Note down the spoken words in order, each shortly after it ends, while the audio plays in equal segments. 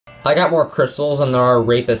I got more crystals than there are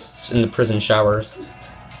rapists in the prison showers.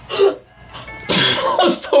 That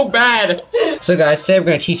was so bad! So guys, today we're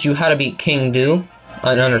going to teach you how to beat King Do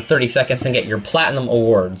in under 30 seconds and get your platinum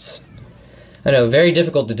awards. I know, very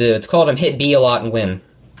difficult to do. It's called hit B a lot and win.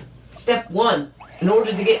 Step 1. In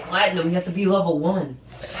order to get platinum, you have to be level 1.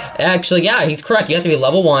 Actually, yeah, he's correct. You have to be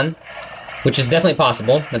level 1, which is definitely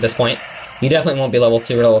possible at this point. You definitely won't be level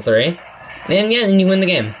 2 or level 3. And yeah, then you win the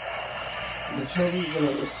game. The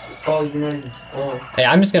charge gonna fall in. Hey,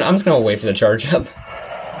 I'm just gonna wait for the charge up.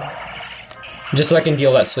 Just so I can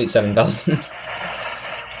deal that sweet 7,000.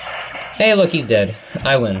 Hey, look, he's dead.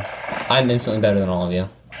 I win. I'm instantly better than all of you.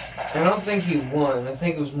 I don't think he won. I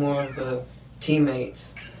think it was more of the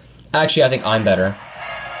teammates. Actually, I think I'm better.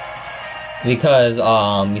 Because,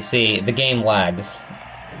 you see, the game lags.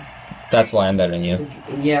 That's why I'm better than you.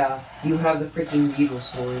 Yeah, you have the freaking beetle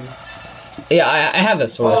sword. Yeah, I have that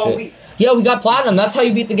sword. Oh, yeah, we got platinum. That's how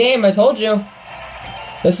you beat the game, I told you.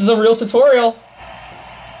 This is a real tutorial.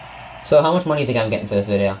 So, how much money do you think I'm getting for this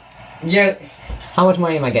video? Yeah. How much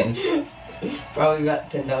money am I getting? Probably about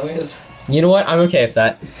 $10. You know what? I'm okay with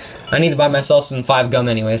that. I need to buy myself some 5 gum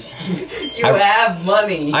anyways. You have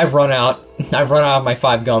money. I've run out. I've run out of my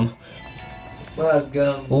 5 gum. 5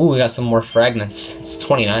 gum. Ooh, we got some more fragments. It's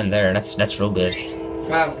 29 there. That's real good.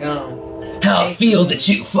 5 gum. How it feels to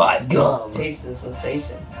chew 5 gum. Taste the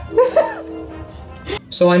sensation.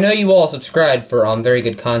 So I know you all subscribed for very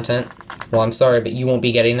good content. Well, I'm sorry, but you won't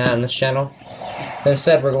be getting that on this channel.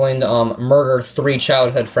 Instead, we're going to murder 3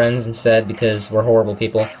 childhood friends instead because we're horrible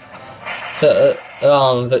people. So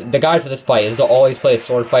the guide for this fight is to always play a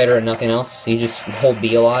sword fighter and nothing else. You just hold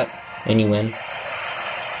B a lot and you win.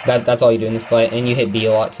 That's all you do in this fight, and you hit B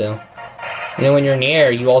a lot too. And then when you're in the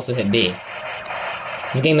air, you also hit B.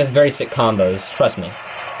 This game has very sick combos. Trust me.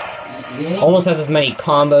 Yeah. Almost has as many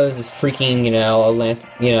combos as freaking,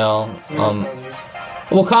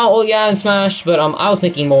 well, yeah, in Smash, but, I was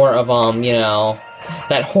thinking more of,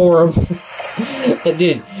 that horrible,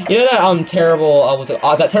 dude, you know that, terrible,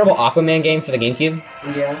 that terrible Aquaman game for the GameCube?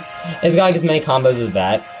 Yeah. It's got, like, as many combos as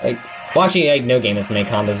that. Like, well, actually, like, no game has as many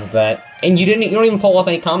combos as that. And you don't even pull off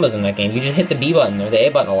any combos in that game. You just hit the B button or the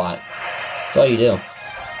A button a lot. That's all you do.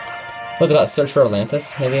 What's it called? Search for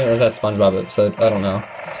Atlantis, maybe? Or is that SpongeBob episode? I don't know.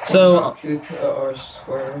 So, or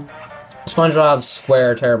Square. SpongeBob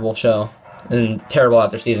Square, terrible show. And terrible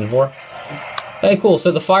after season 4. Hey, cool,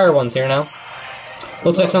 so the fire one's here now.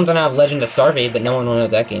 Looks like something out of Legend of Starvey, but no one will know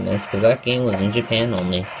what that game is, because that game was in Japan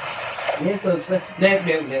only. Yes, looks like...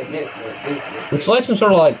 It's like some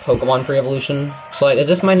sort of, like, Pokemon pre-evolution. It's like, is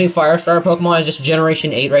this my new Firestar Pokemon? Is this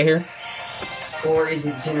Generation 8 right here? Or is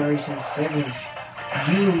it Generation 7?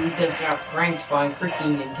 You just got pranked by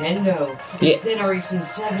freaking Nintendo. It's Generation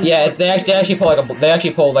 7. Yeah, they actually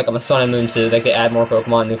pull like a Sun and Moon too. They could add more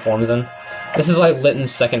Pokemon new forms in. This is like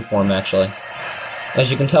Litten's second form actually. As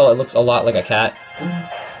you can tell, it looks a lot like a cat.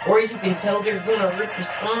 Or you can tell they're gonna rip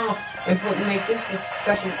us off and make this the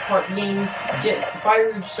second part game, get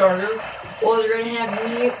Fire Starter, or they're gonna have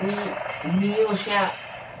Neo Shadow.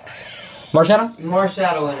 Marshadow?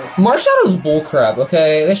 Marshadow in it. Marshadow's bullcrap.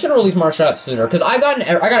 Okay, they should have released Marshadow sooner. Cause I got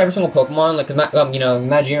every single Pokemon. Like,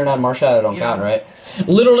 Magikarp and Marshadow don't count, right?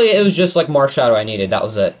 Literally, it was just like Marshadow I needed. That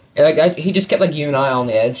was it. Like, he just kept like you and I on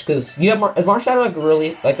the edge. Cause you have is Marshadow like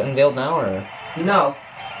really like unveiled now or? No.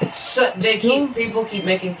 It's people keep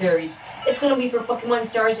making theories. It's gonna be for Pokemon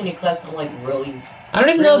Stars and Eclipse. I'm like, really? I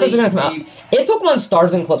don't even know if those are gonna come out. If Pokemon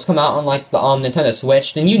Stars and Eclipse come out on like the Nintendo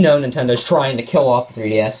Switch, then you know Nintendo's trying to kill off the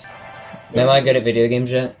 3DS. Am I good at video games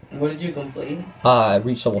yet? What did you complete? I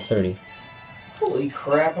reached level 30. Holy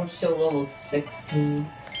crap, I'm still level 16.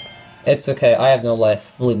 It's okay, I have no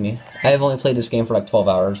life, believe me. I have only played this game for like 12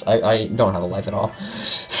 hours. I don't have a life at all.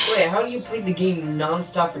 Wait, how do you play the game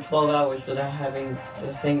non-stop for 12 hours without having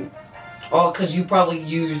the thing? Oh, because you probably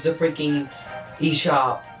use the freaking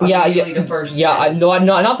eShop. Yeah. The first day. Not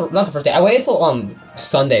the first day. I waited until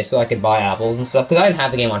Sunday so I could buy apples and stuff, because I didn't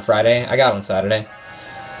have the game on Friday. I got it on Saturday.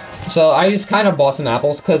 So I just kind of bought some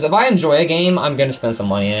apples, because if I enjoy a game, I'm going to spend some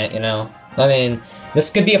money in it, you know? I mean,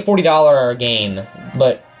 this could be a $40 game,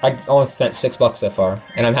 but I only spent $6 so far,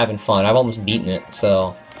 and I'm having fun. I've almost beaten it,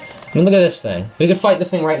 so... I mean, look at this thing. We could fight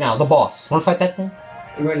this thing right now, the boss. Wanna fight that thing?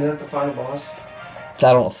 Wait, is that the final boss?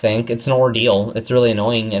 I don't think. It's an ordeal. It's really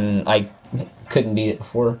annoying, and I couldn't beat it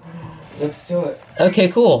before. Let's do it. Okay,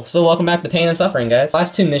 cool. So welcome back to Pain and Suffering, guys.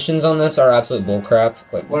 Last 2 missions on this are absolute bullcrap.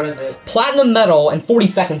 Like, what is it? Platinum medal in 40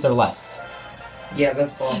 seconds or less. Yeah,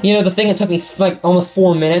 that's bull. You know, the thing that took me like almost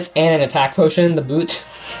 4 minutes and an attack potion, the boot.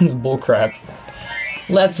 It's bullcrap.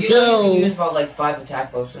 Let's go! You use about like 5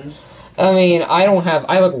 attack potions. I mean, I have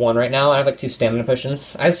like 1 right now, and I have like 2 stamina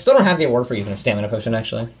potions. I still don't have the award for using a stamina potion,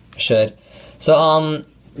 actually. I should. So,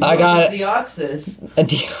 I got... Deoxys.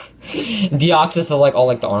 Deoxys for like all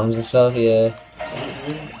like the arms and stuff, yeah.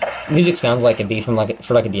 Music sounds like it'd be from like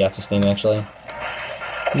for like a Deoxys game, actually.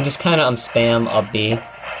 You just kind of spam up B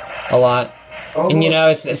a lot. Oh, and you know,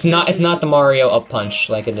 it's not the Mario up punch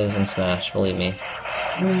like it is in Smash, believe me.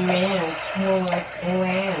 Smash, more like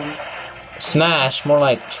clams. Smash, more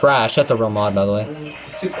like trash. That's a real mod, by the way.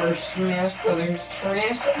 Super Smash Brothers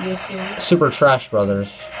Trash Edition. Super Trash Brothers.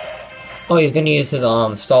 Oh, he's gonna use his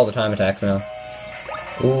stall the time attacks now.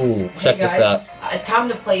 Ooh, check this out. Time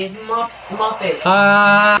to play as Muffet.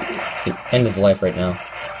 End his life right now.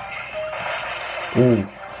 Ooh.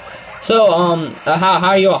 So, how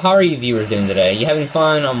are you viewers doing today? You having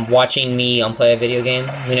fun watching me play a video game?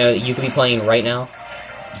 You know, you could be playing right now.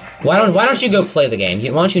 Why don't you go play the game?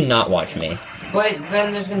 Why don't you not watch me? But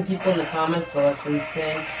then there's gonna be people in the comments saying,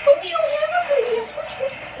 "But we don't have a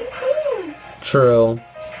 3DS. True.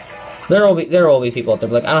 There will be people out there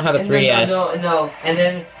like, I don't have a 3DS. No, and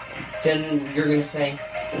then you're gonna say,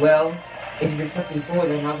 well, if you're fucking poor,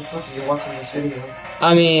 then how the fuck are you watching this video?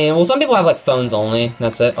 I mean, well, some people have like phones only.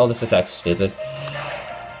 That's it. Oh, this effect's stupid.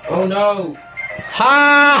 Oh no!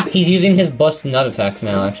 Ha! He's using his bust nut attacks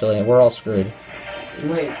now. Actually, we're all screwed.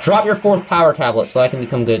 Wait. Drop your 4th power tablet so I can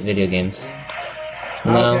become good at video games.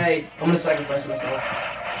 No. Okay, I'm gonna sacrifice myself.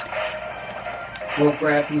 Well,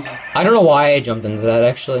 crap, I don't know why I jumped into that,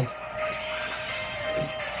 actually.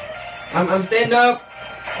 I'm standing up!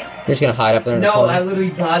 You're just gonna hide up there in the No, corner? I literally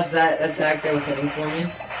dodged that attack that was heading for me.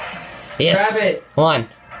 Yes! Grab it! Come on.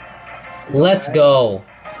 Let's go!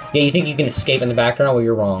 Yeah, you think you can escape in the background? Well,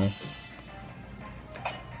 you're wrong.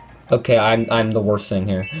 Okay, I'm the worst thing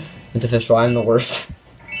here. It's official, I'm the worst.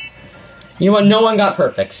 You know what, no one got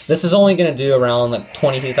perfects. This is only gonna do around, like,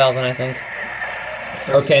 22,000, I think.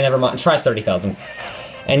 Okay, never mind. Try 30,000.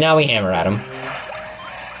 And now we hammer at him.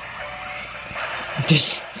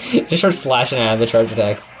 Just start slashing out of the charge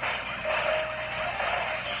attacks.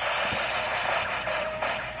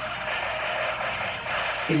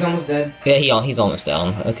 He's almost dead. Yeah, he's almost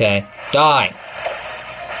down. Okay. Die!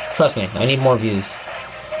 Trust me, I need more views.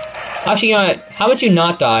 Actually, you know what? How about you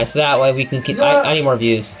not die, so that way we can keep... I need more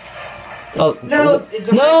views. Oh, no! It's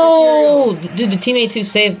a no! Dude, the teammate 2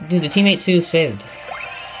 saved. Dude, the teammate 2 saved.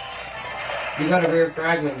 You got a rare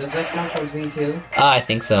fragment. Does that count towards me too? I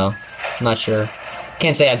think so. I'm not sure.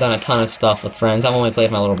 Can't say I've done a ton of stuff with friends. I've only played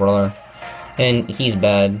with my little brother. And he's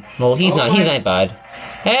bad. Well, he's not bad.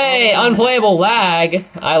 Hey, unplayable lag!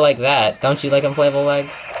 I like that. Don't you like unplayable lag?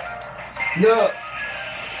 No!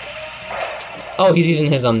 Oh, he's using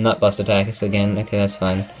his nut bust attacks again. Okay, that's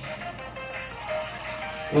fine.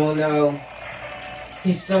 Oh no.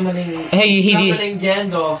 He's summoning summoning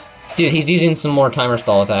Gandalf. Dude, he's using some more timer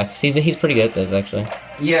stall attacks. He's pretty good at those, actually.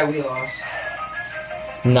 Yeah, we lost.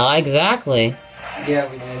 Not exactly. Yeah,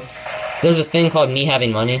 we did. There's this thing called me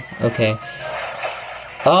having money. Okay.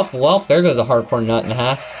 Oh, well, there goes a hardcore nut and a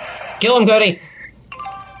half. Kill him, Cody!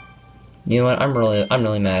 You know what? I'm really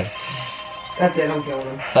mad. That's it, I'm killing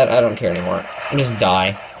him. I don't care anymore. Just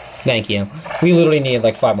die. Thank you. We literally need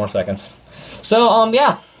like 5 more seconds. So,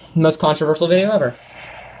 yeah. Most controversial video ever.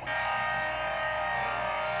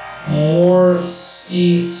 More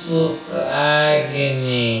ceaseless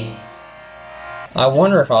agony. I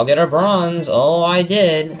wonder if I'll get a bronze. Oh, I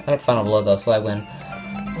did. I had final blow though, so I win.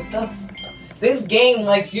 What the This game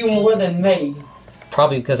likes you more than me.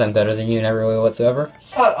 Probably because I'm better than you in every way whatsoever.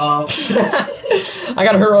 Shut up. I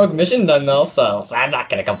got a heroic mission done though, so I'm not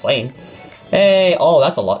gonna complain. Hey, oh,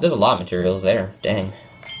 that's a lot. There's a lot of materials there. Dang.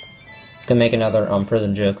 Can make another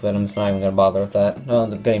prison joke, but I'm just not even gonna bother with that. No,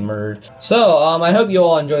 I'm getting murdered. So, I hope you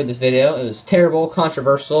all enjoyed this video. It was terrible,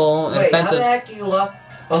 controversial, and offensive. How the heck do you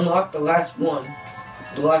unlock the last one?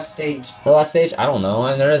 The last stage? The last stage? I don't know.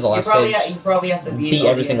 And there is a last stage. You probably have to beat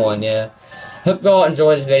every single one, yeah. Hope you all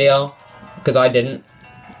enjoyed this video, because I didn't.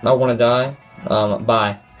 I want to die.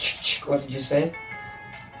 Bye. What did you say?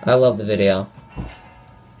 I love the video.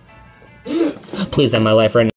 Please end my life right now.